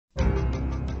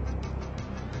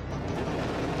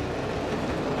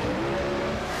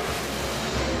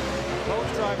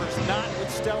driver's not with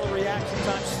stellar reaction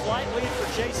time. Slight lead for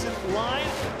Jason Line,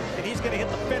 and he's going to hit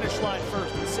the finish line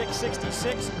first in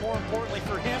 6:66. More importantly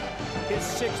for him, his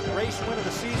 6th race win of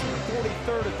the season,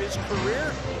 43rd of his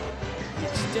career. He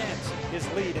extends his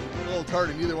lead. A little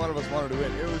tardy. Neither one of us wanted to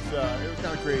win. It was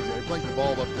kind of crazy. I blinked the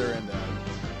ball up there, and the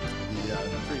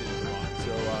tree didn't come on.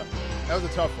 So that was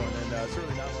a tough one, and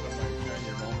certainly not one of my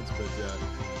shinier moments. But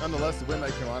nonetheless, the wind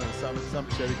light came on, and some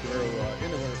Chevy Camaro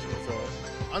in the winner's circle. So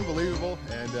unbelievable,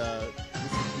 and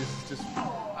this is just,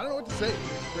 I don't know what to say.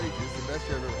 It's crazy. It's the best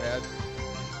year I've ever had,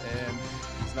 and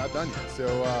it's not done yet. So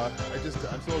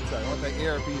I'm so excited. I want to thank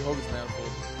ARP, Hogan's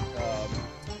Manifold,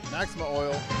 Maxima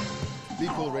Oil, Be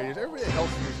Cool Radiators, everybody that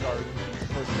helps in these cars.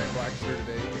 Of course, Ken Black's here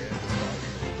today, and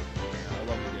I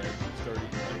love the guy. I'm starting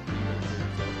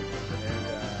and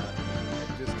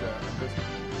I'm just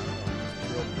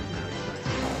thrilled to be here.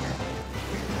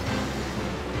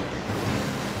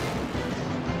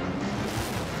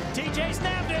 TJ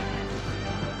snapped it.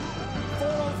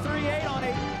 4:03.8 on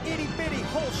a itty-bitty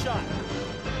hole shot.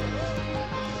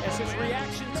 As his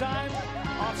reaction time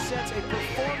offsets a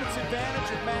performance advantage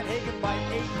of Matt Hagan by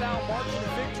 8th margin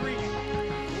of victory.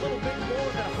 A little bit more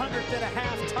than 100th and a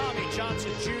half. Tommy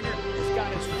Johnson Jr. has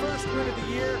got his first win of the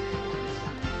year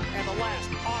and the last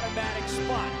automatic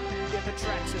spot in the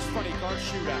Traxxas Funny Car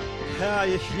Shootout.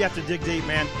 You have to dig deep,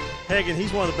 man. Hagan,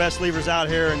 he's one of the best levers out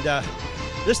here, and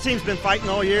this team's been fighting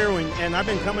all year, and I've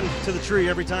been coming to the tree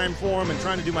every time for them and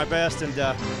trying to do my best. And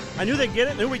I knew they'd get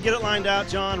it, knew we'd get it lined out.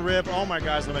 John, Rip, all my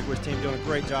guys in the Make-A-Wish team doing a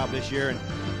great job this year. And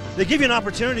they give you an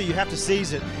opportunity, you have to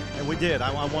seize it, and we did.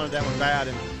 I wanted that one bad.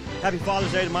 And happy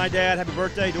Father's Day to my dad. Happy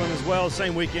birthday to him as well.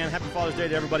 Same weekend. Happy Father's Day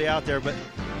to everybody out there. But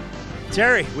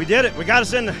Terry, we did it. We got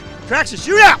us in the Traxxas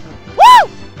Shootout. Woo!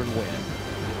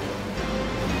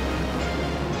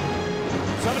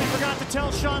 Somebody forgot to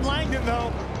tell Sean Langdon,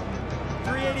 though.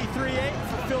 383.8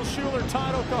 for Phil Schuler,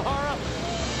 Todd Okahara.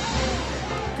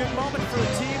 Good moment for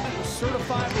a team that was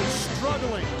certifiably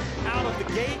struggling out of the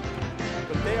gate,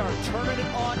 but they are turning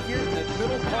it on here in the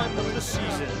middle part of the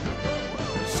season.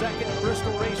 Second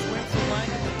Bristol race win for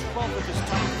Langdon, the 12th of his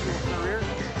top fuel career.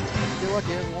 You're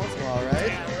lucky every once in a while,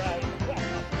 right?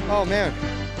 Oh man,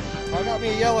 I got me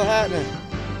a yellow hat and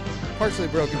a partially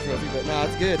broken trophy, but no,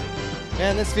 it's good.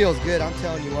 Man, this feels good. I'm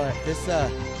telling you what, this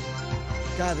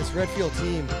this Redfield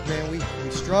team, man, we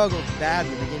struggled bad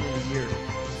in the beginning of the year.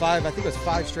 I think it was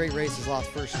 5 straight races lost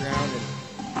first round.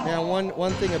 And man,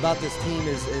 one thing about this team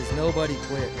is nobody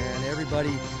quit, man.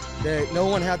 Everybody, no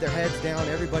one had their heads down.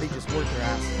 Everybody just worked their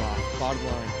asses off. Bottom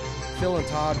line, Phil and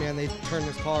Todd, man, they've turned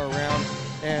this car around.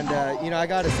 And I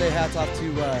got to say hats off to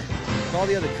all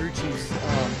the other crew chiefs.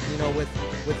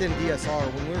 Within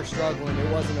DSR, when we were struggling,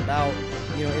 it wasn't about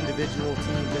individual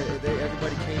teams.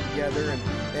 Everybody came together,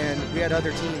 and we had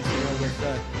other teams,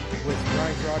 with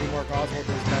Ryan Karate, Mark Oswald,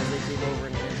 those guys, they came over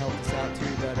and helped us out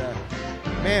too. But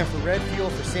man, for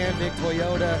Redfield, for Sandvik,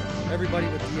 Toyota, everybody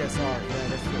with DSR, man,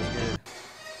 this feels good.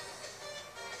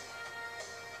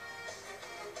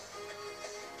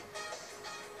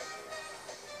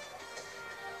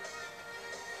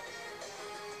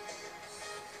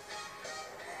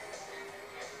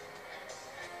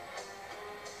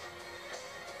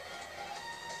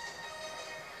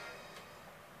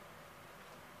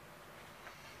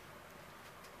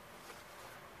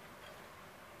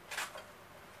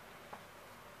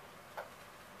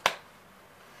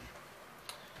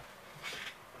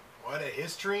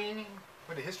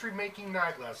 What a history-making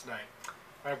night last night.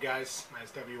 All right, guys, my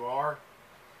SWR.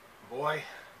 Boy,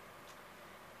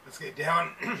 let's get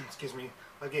down. Excuse me.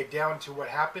 Let's get down to what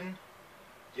happened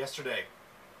yesterday.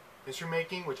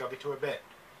 History-making, which I'll get to in a bit.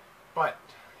 But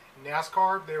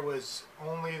NASCAR, there was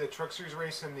only the Truck Series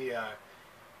race and the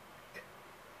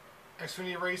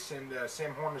Xfinity race, and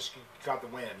Sam Hornish got the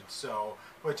win. So,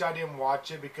 which I didn't watch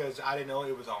it because I didn't know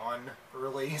it was on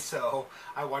early. So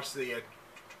I watched the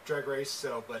drag race.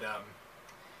 So, but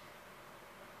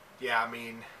yeah, I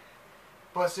mean,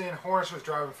 plus then Hornish was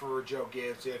driving for Joe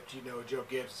Gibbs. If you know, Joe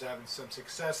Gibbs is having some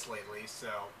success lately, so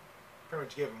pretty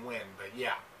much give him win. But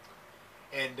yeah,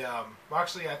 and well,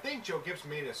 actually, I think Joe Gibbs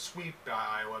made a sweep by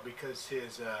Iowa because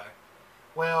his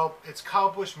well, it's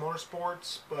Kyle Busch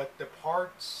Motorsports, but the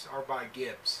parts are by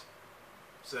Gibbs.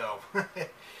 So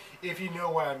if you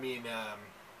know what I mean.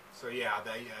 So yeah,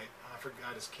 I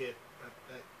forgot his kid,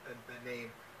 that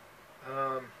name.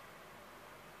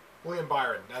 William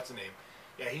Byron, that's the name.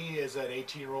 Yeah, he is an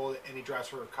 18-year-old and he drives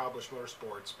for Kyle Busch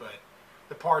Motorsports, but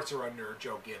the parts are under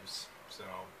Joe Gibbs. So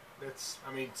that's,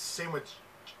 I mean, same with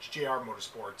JR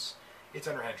Motorsports. It's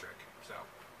under Hendrick. So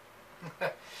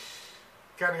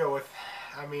kind of go with.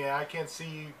 I mean, I can't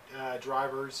see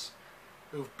drivers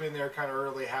who've been there kind of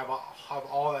early have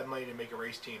all that money to make a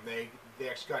race team. They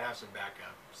actually got to have some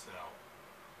backup. So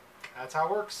that's how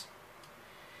it works.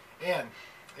 And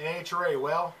in NHRA,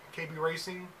 well, KB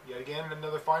Racing yet again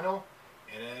another final,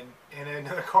 and then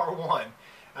another car won.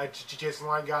 Jason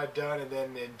Line got it done, and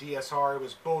then in DSR it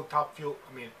was both top fuel.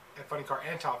 I mean, Funny Car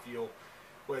and top fuel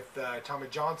with Tommy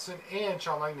Johnson and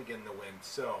Sean Langdon getting the win.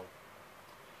 So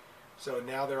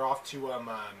now they're off to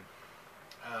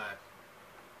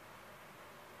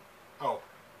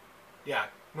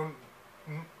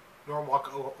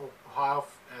Norwalk, Ohio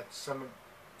at Summit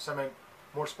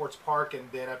Motorsports Park, and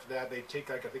then after that they take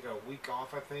like I think a week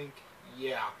off.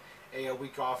 A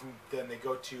week off, and then they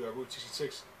go to Route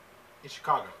 66 in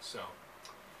Chicago. So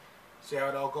see how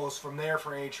it all goes from there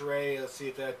for NHRA. Let's see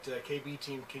if that KB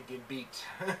team can get beat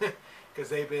because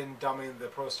they've been dominating the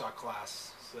Pro Stock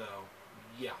class. So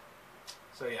yeah,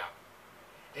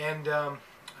 and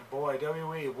boy,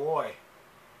 WWE, boy.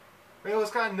 I mean, it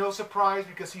was kind of no surprise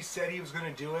because he said he was going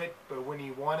to do it, but when he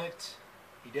won it,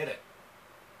 he did it.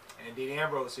 And Dean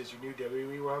Ambrose is your new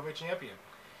WWE World Heavyweight Champion,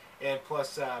 and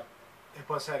plus had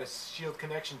a Shield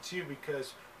connection too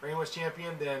because Reigns was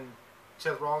champion, then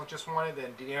Seth Rollins just won it,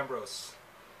 then Dean Ambrose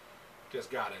just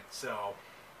got it. So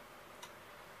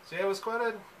yeah, it was quite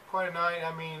a night.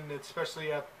 I mean,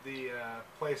 especially at the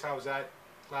place I was at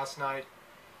last night.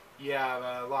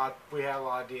 Yeah, we had a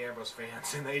lot of Dean Ambrose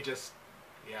fans, and they just.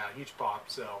 Yeah, huge pop.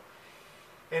 So,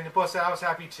 and plus I was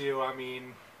happy too. I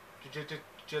mean, to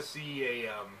just see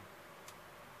a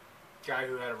guy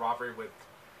who had a rivalry with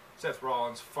Seth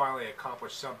Rollins finally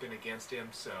accomplish something against him.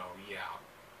 So yeah,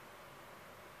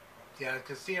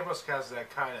 because Dean Ambrose has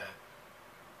that kind of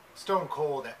Stone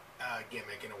Cold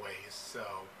gimmick in a way. So,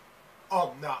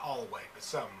 not all the way, but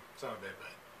some of it.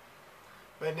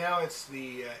 But now it's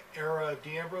the era of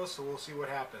Dean Ambrose, so we'll see what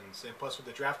happens. And plus with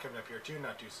the draft coming up here too,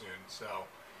 not too soon. So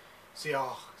see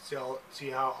how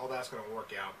all that's going to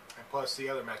work out. And plus the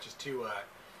other matches too.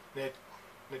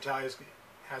 Natalya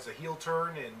has a heel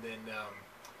turn, and then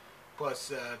plus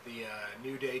the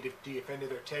New Day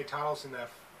defended their tag titles in that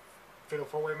Fatal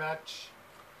 4-Way match.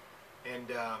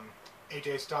 And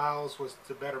AJ Styles was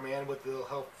the better man with a little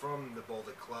help from the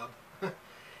Bullet Club.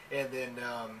 And then.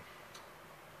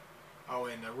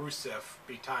 And Rusev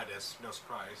beat Titus, no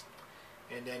surprise.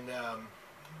 And then I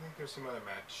think there's some other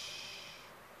match.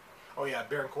 Oh yeah,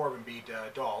 Baron Corbin beat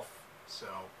Dolph. So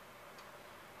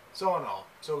on all.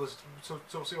 So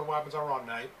we'll see what happens on Raw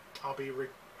tonight. I'll be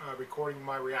recording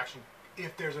my reaction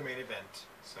if there's a main event.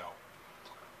 So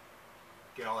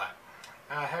get all that.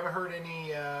 I haven't heard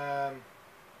any.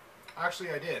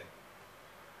 Actually, I did.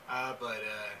 But.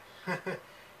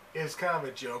 It's kind of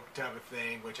a joke type of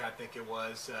thing, which I think it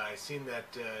was. I seen that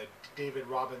David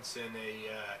Robinson,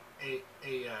 a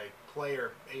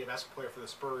basketball player for the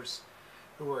Spurs,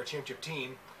 who were a championship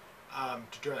team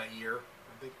during that year.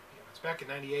 I think it's back in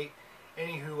 '98.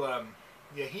 Anywho,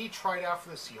 he tried out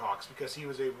for the Seahawks because he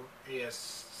was a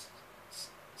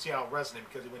Seattle resident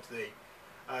because he went to the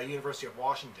University of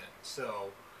Washington.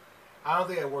 So I don't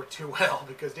think it worked too well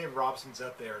because David Robinson's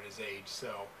up there at his age.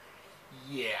 So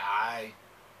yeah, I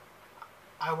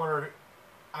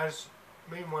just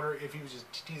maybe wonder if he was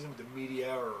just teasing with the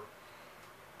media or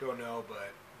don't know,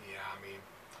 but yeah, I mean,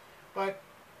 but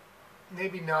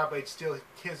maybe not, but still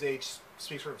his age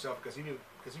speaks for himself because he's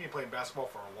been playing basketball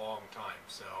for a long time,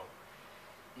 so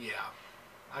yeah,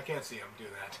 I can't see him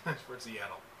doing that for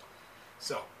Seattle.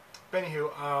 So, but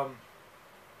anywho,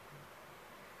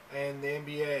 and the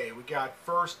NBA, we got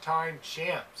first-time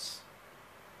champs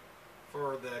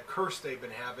for the curse they've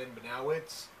been having, but now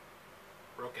it's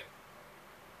broken.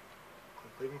 The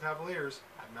Cleveland Cavaliers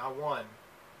have now won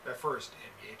their first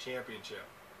NBA championship.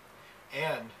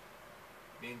 And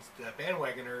means the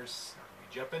bandwagoners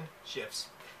are jumping ships.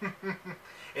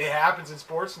 It happens in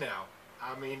sports now.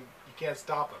 I mean, you can't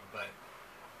stop them.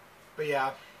 But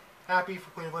yeah, happy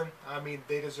for Cleveland. I mean,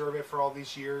 they deserve it for all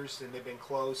these years, and they've been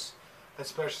close,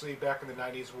 especially back in the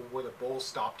 90s where the Bulls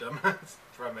stopped them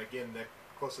from, again, the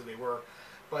closer they were.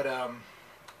 But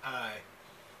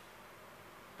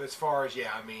as far as,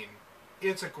 yeah, I mean,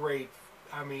 it's a great,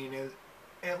 I mean,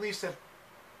 at least if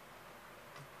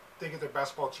they get their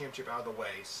basketball championship out of the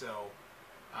way. So,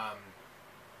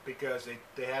 because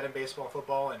they had in baseball and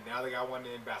football, and now they got one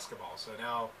in basketball. So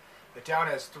now the town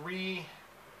has 3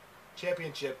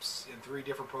 championships in 3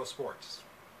 different pro sports.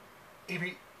 If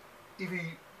you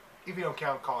don't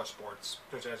count college sports,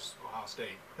 such as Ohio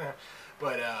State.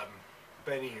 but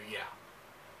anywho, yeah.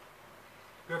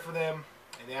 Good for them.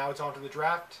 And now it's on to the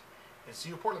draft and see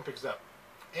who Portland picks up.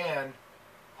 And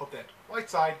hope that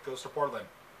Whiteside goes to Portland.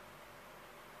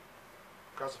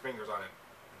 Cross the fingers on it.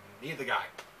 Need the guy.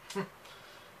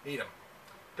 Need him.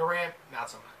 Durant, not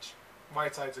so much.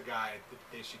 Whiteside's a guy that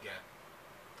they should get.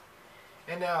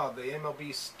 And now the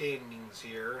MLB standings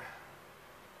here.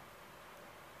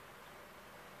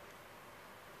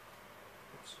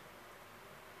 Oops.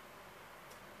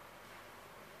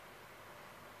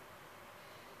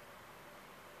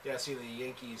 Yeah, see, the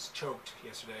Yankees choked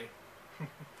yesterday.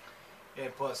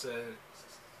 And plus,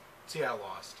 Seattle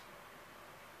lost.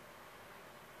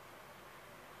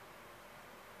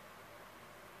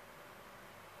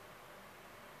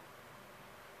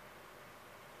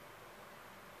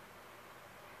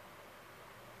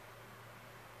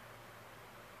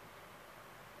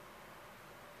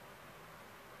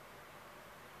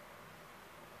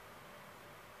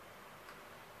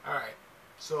 Alright,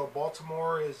 so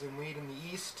Baltimore is in lead in the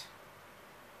East.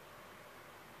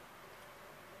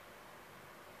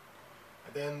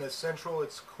 And then the Central,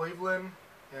 it's Cleveland.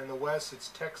 And the West, it's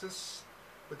Texas,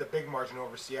 with a big margin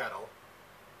over Seattle.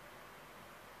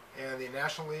 And the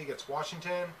National League, it's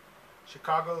Washington,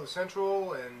 Chicago, the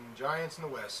Central, and Giants in the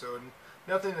West. So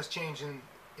nothing has changed in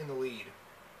the lead.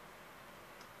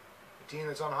 The team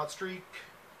that's on a hot streak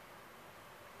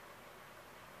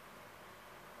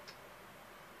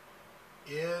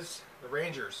is the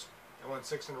Rangers. They won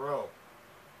 6 in a row.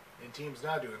 And team's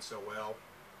not doing so well.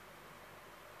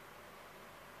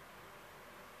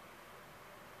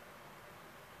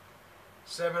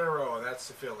 Seven in a row, that's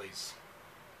the Phillies.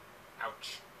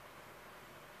 Ouch.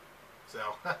 So,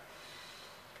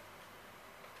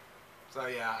 so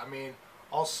yeah, I mean,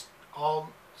 all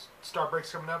start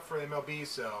breaks coming up for the MLB,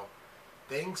 so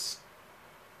things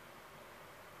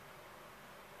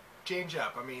change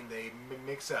up. I mean, they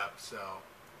mix up, so.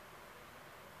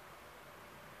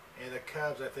 And the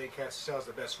Cubs, I think, still has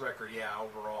the best record, yeah,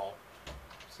 overall.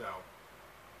 So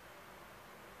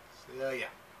yeah.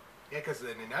 Yeah, because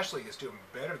the National League is doing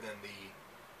better than the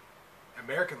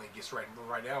American League is right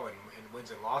now in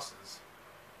wins and losses.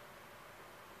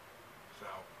 So,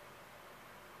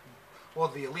 well,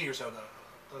 the leaders of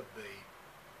the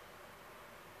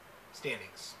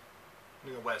standings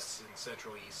in the West and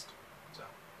Central East. So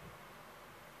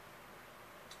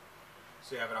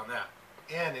you have it on that.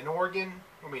 And in Oregon,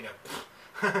 I mean,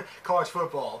 college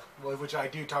football, which I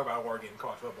do talk about Oregon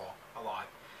college football a lot,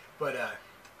 but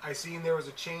I seen there was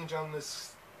a change on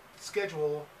this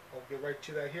schedule. I'll get right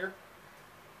to that here.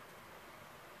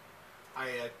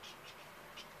 I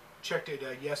checked it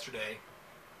yesterday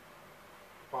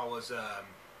while I was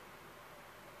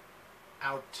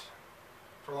out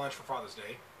for lunch for Father's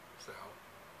Day. So,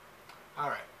 all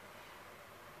right.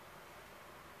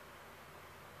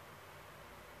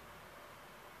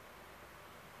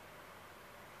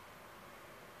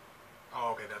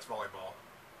 Oh, okay, that's volleyball.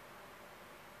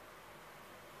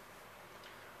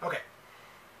 Okay.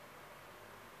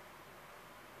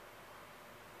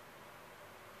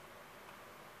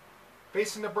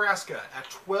 Based in Nebraska at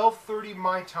 12:30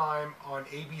 my time on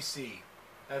ABC.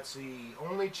 That's the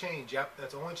only change. Yep,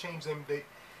 that's the only change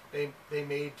they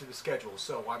made to the schedule.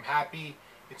 So I'm happy.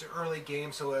 It's an early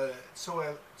game, so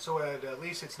at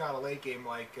least it's not a late game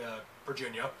like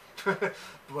Virginia.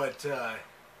 But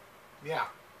yeah,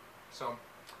 so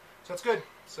that's good.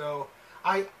 So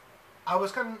I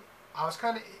was kind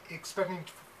of expecting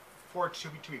for it to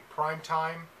be prime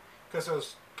time because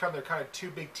they're kind of two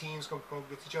big teams going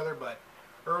against each other. But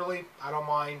early, I don't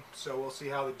mind. So we'll see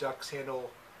how the Ducks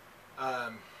handle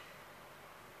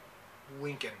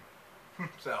Lincoln.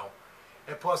 So,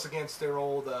 and plus against their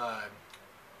old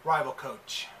rival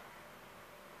coach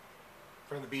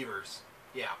from the Beavers.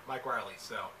 Yeah, Mike Riley.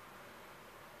 So,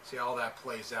 see how all that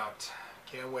plays out.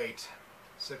 Can't wait.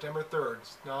 September 3rd.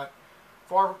 It's not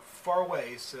far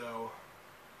away, so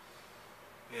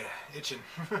yeah, itching.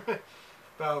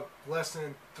 About less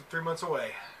than 3 months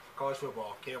away for college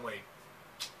football. Can't wait.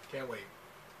 Can't wait.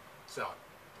 So,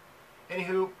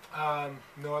 anywho,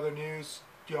 no other news.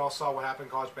 You all saw what happened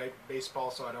in college baseball,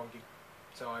 so I don't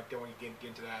want to get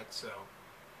into that. So,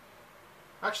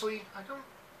 actually, I don't.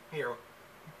 Here,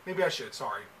 maybe I should.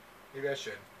 Sorry, maybe I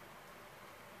should.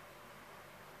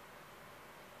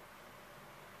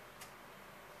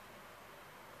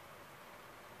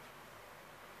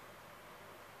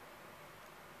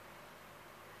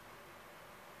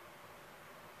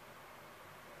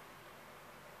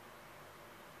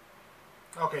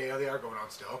 Okay, yeah, they are going on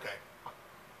still. Okay.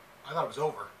 I thought it was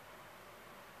over.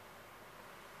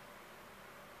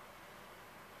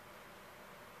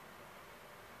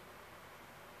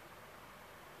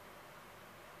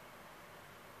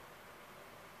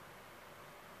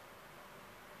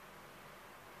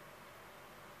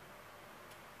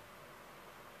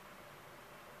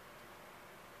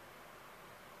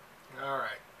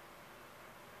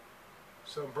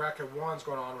 So bracket 1's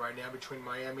going on right now between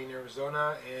Miami and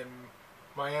Arizona, and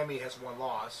Miami has 1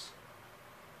 loss.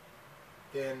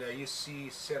 Then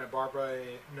UC Santa Barbara,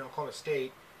 no, Oklahoma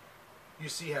State,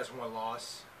 UC has 1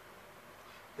 loss.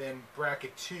 Then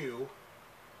bracket 2,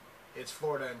 it's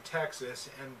Florida and Texas,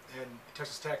 and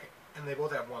Texas Tech, and they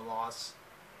both have 1 loss.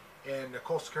 And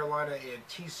Coastal Carolina and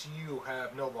TCU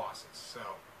have no losses. So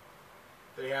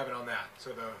there you have it on that.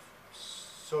 So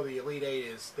the Elite Eight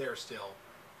is there still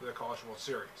for the College World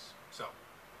Series. So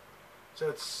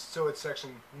it's section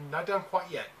not done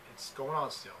quite yet. It's going on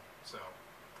still. So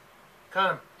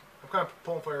I'm kind of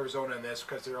pulling for Arizona in this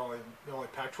because they're the only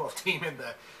Pac-12 team in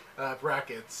the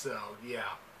bracket. So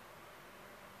yeah.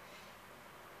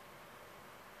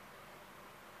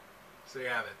 So you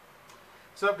have it.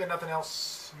 So I've got nothing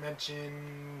else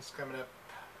mentions coming up.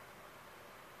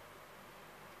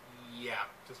 Yeah,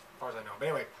 just as far as I know. But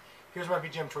anyway, here's my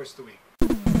BGM choice of the week.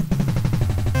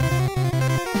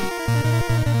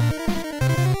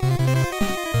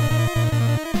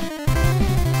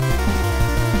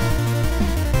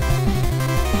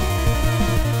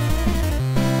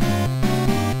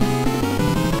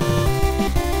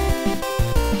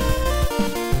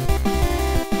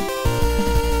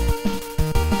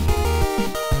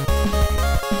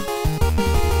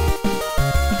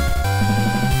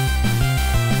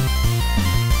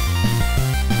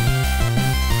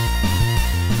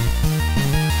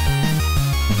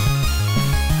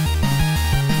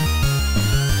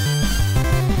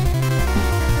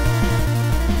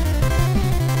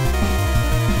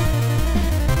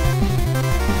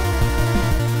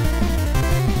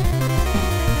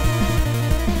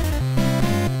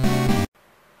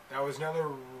 Was another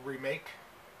remake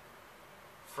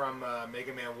from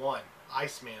Mega Man 1,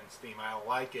 Iceman's theme. I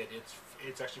like it.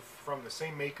 It's actually from the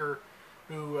same maker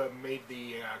who made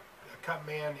the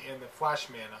Cutman and the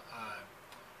Flashman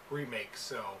remake.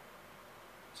 So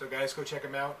guys, go check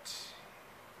them out.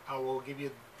 I will give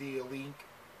you the link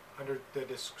under the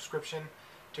description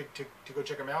to go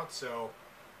check them out. So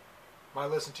might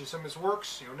listen to some of his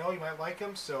works. You know, you might like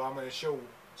him. So I'm gonna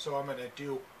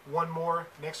do 1 more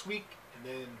next week, and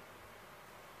then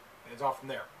it's off from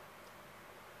there.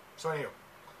 So anywho,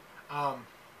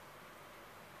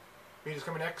 videos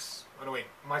coming next. Oh no, wait,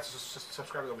 my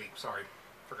subscriber of the week. Sorry,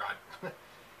 forgot.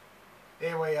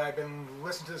 Anyway, I've been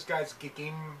listening to this guy's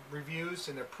game reviews,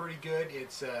 and they're pretty good.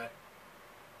 It's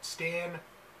Stan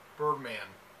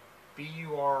Birdman,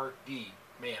 B-U-R-D,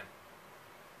 man.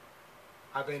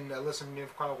 I've been listening to him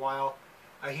for quite a while.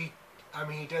 He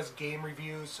does game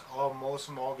reviews. Most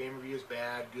of them, all game reviews,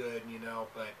 bad, good, you know,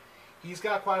 but he's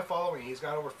got quite a following. He's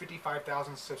got over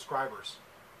 55,000 subscribers.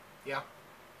 Yeah.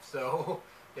 So,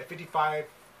 yeah,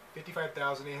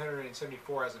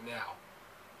 55,874 as of now.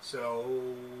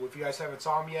 So, if you guys haven't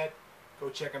saw him yet,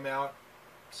 go check him out.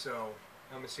 So,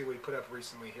 I'm going to see what he put up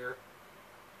recently here.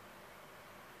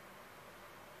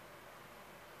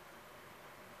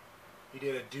 He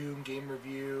did a Doom game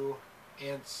review,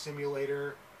 Ant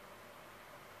Simulator,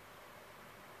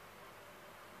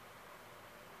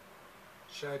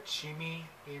 Shachimi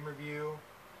game review,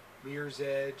 Mirror's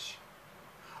Edge.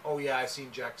 Oh yeah, I've seen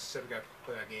Jacksepticeye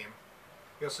play that game.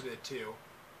 He also did 2.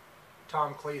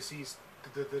 Tom Clancy's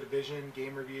The Division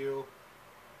game review,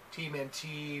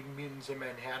 TMNT, Mutants in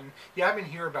Manhattan. Yeah, I've been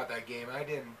hearing about that game. I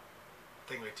didn't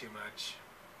think of it too much.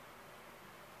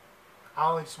 I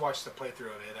only just watched the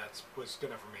playthrough of it. That was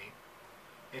good enough for me.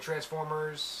 And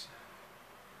Transformers,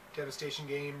 Devastation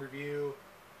game review,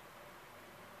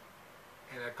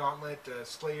 and a Gauntlet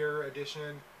Slayer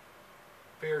edition,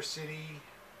 Fair City,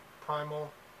 Primal,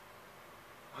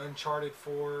 Uncharted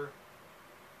 4,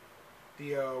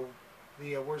 the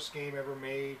worst game ever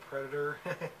made, Predator.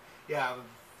 Yeah,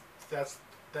 that's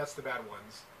the bad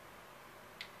ones.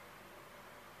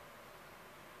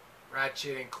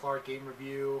 Ratchet and Clark game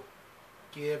review,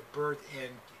 Give Birth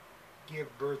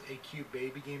a Cute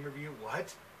Baby game review.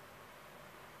 What?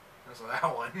 That's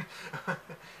that one.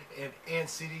 And Ant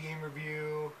City game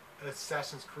review,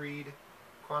 Assassin's Creed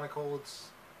Chronicles,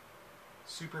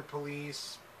 Super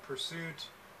Police Pursuit,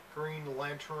 Green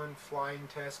Lantern Flying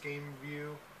Test game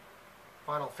review,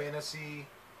 Final Fantasy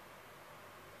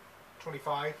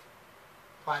 25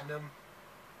 Platinum,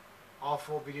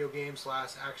 Awful Video Games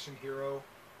Last Action Hero.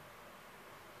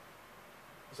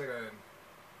 It's like a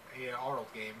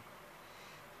Arnold game,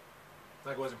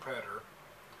 like it wasn't Predator.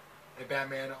 A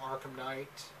Batman Arkham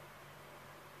Knight,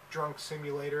 Drunk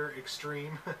Simulator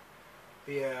Extreme,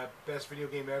 the best video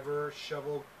game ever,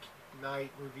 Shovel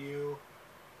Knight review,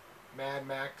 Mad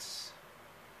Max,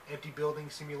 Empty Building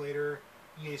Simulator,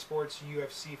 EA Sports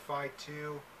UFC Fight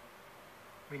 2,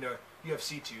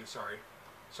 UFC 2, sorry,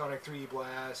 Sonic 3D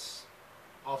Blast,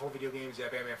 Awful Video Games, yeah,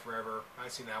 Batman Forever.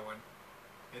 I've seen that one.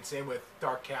 And same with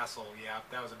Dark Castle, yeah,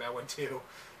 that was a bad one too.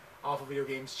 Awful Video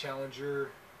Games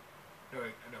Challenger, no,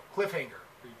 Cliffhanger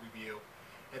review,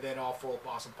 and then Awful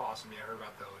Awesome Possum, yeah, I heard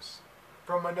about those.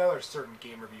 From another certain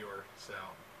game reviewer, so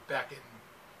back in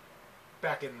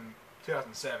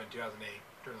 2007, 2008,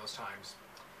 during those times.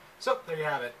 So there you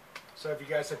have it. So if you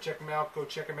guys have checked him out, go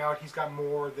check him out. He's got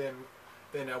more than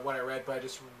what I read, but I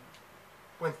just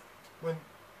went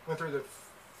through the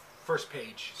first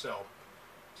page. So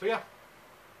yeah.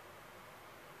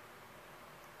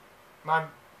 Might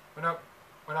not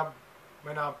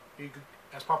be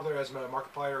as popular as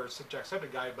Markiplier or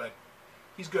Jacksepticeye guy, but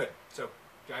he's good. So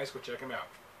guys, go check him out.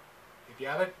 If you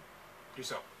haven't, do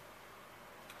so.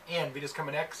 And videos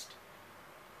coming next.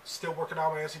 Still working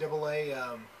on my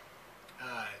NCAA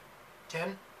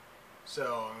 10.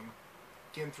 So I'm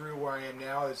getting through where I am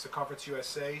now. It's the Conference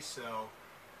USA. So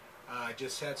I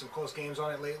just had some close games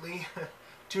on it lately.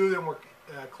 2 of them were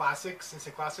classics,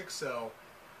 instant classics. So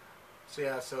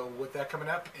yeah. So with that coming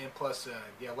up, and plus,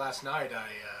 yeah, last night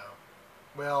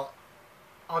well,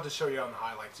 I'll just show you on the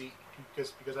highlights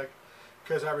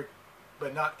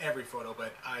but not every photo,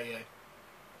 but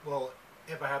well,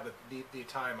 if I have the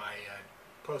time, I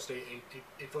post a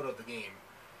photo of the game,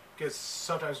 because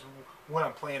sometimes when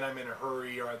I'm playing, I'm in a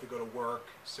hurry or I have to go to work.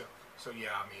 So yeah,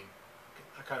 I mean,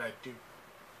 I kind of do.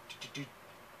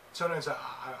 Sometimes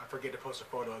I forget to post a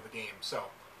photo of the game. So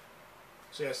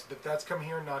yes, that's coming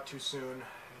here not too soon.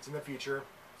 It's in the future.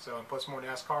 So and plus more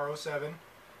NASCAR 07.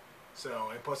 So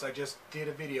and plus I just did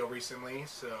a video recently.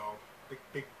 So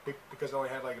because I only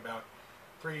had like about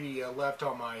 3 left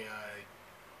on my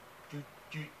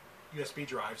USB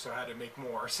drive, so I had to make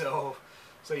more. So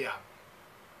yeah.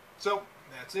 So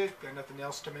that's it. Got nothing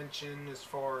else to mention as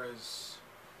far as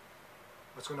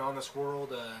what's going on in this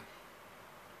world.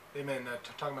 They've been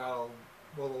talking about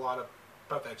a lot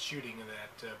about that shooting in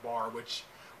that bar, which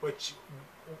I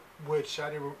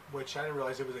didn't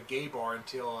realize it was a gay bar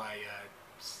until I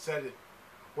said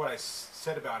what I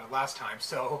said about it last time.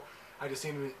 So I just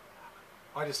seen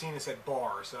it said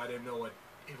bar, so I didn't know what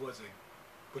it was,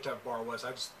 which type of bar it was.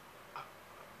 I just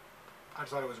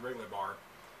thought it was a regular bar,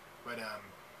 but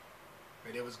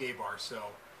it was gay bar. So,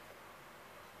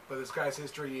 but this guy's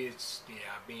history is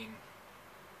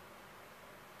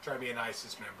trying to be an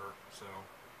ISIS member. So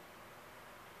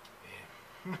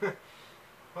yeah.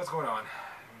 What's going on?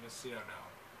 You don't know.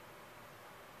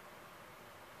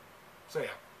 So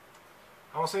yeah,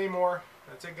 I won't say any more.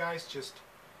 That's it, guys. Just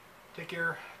take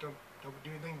care. Don't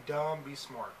do anything dumb. Be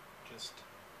smart. Just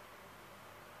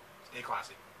stay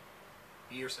classy.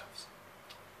 Be yourselves.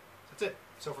 That's it.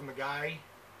 So from the guy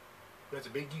who has a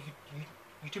big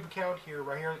YouTube account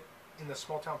right here in the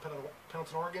small town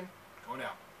Pendleton, Oregon, going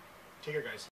out. Take care, guys.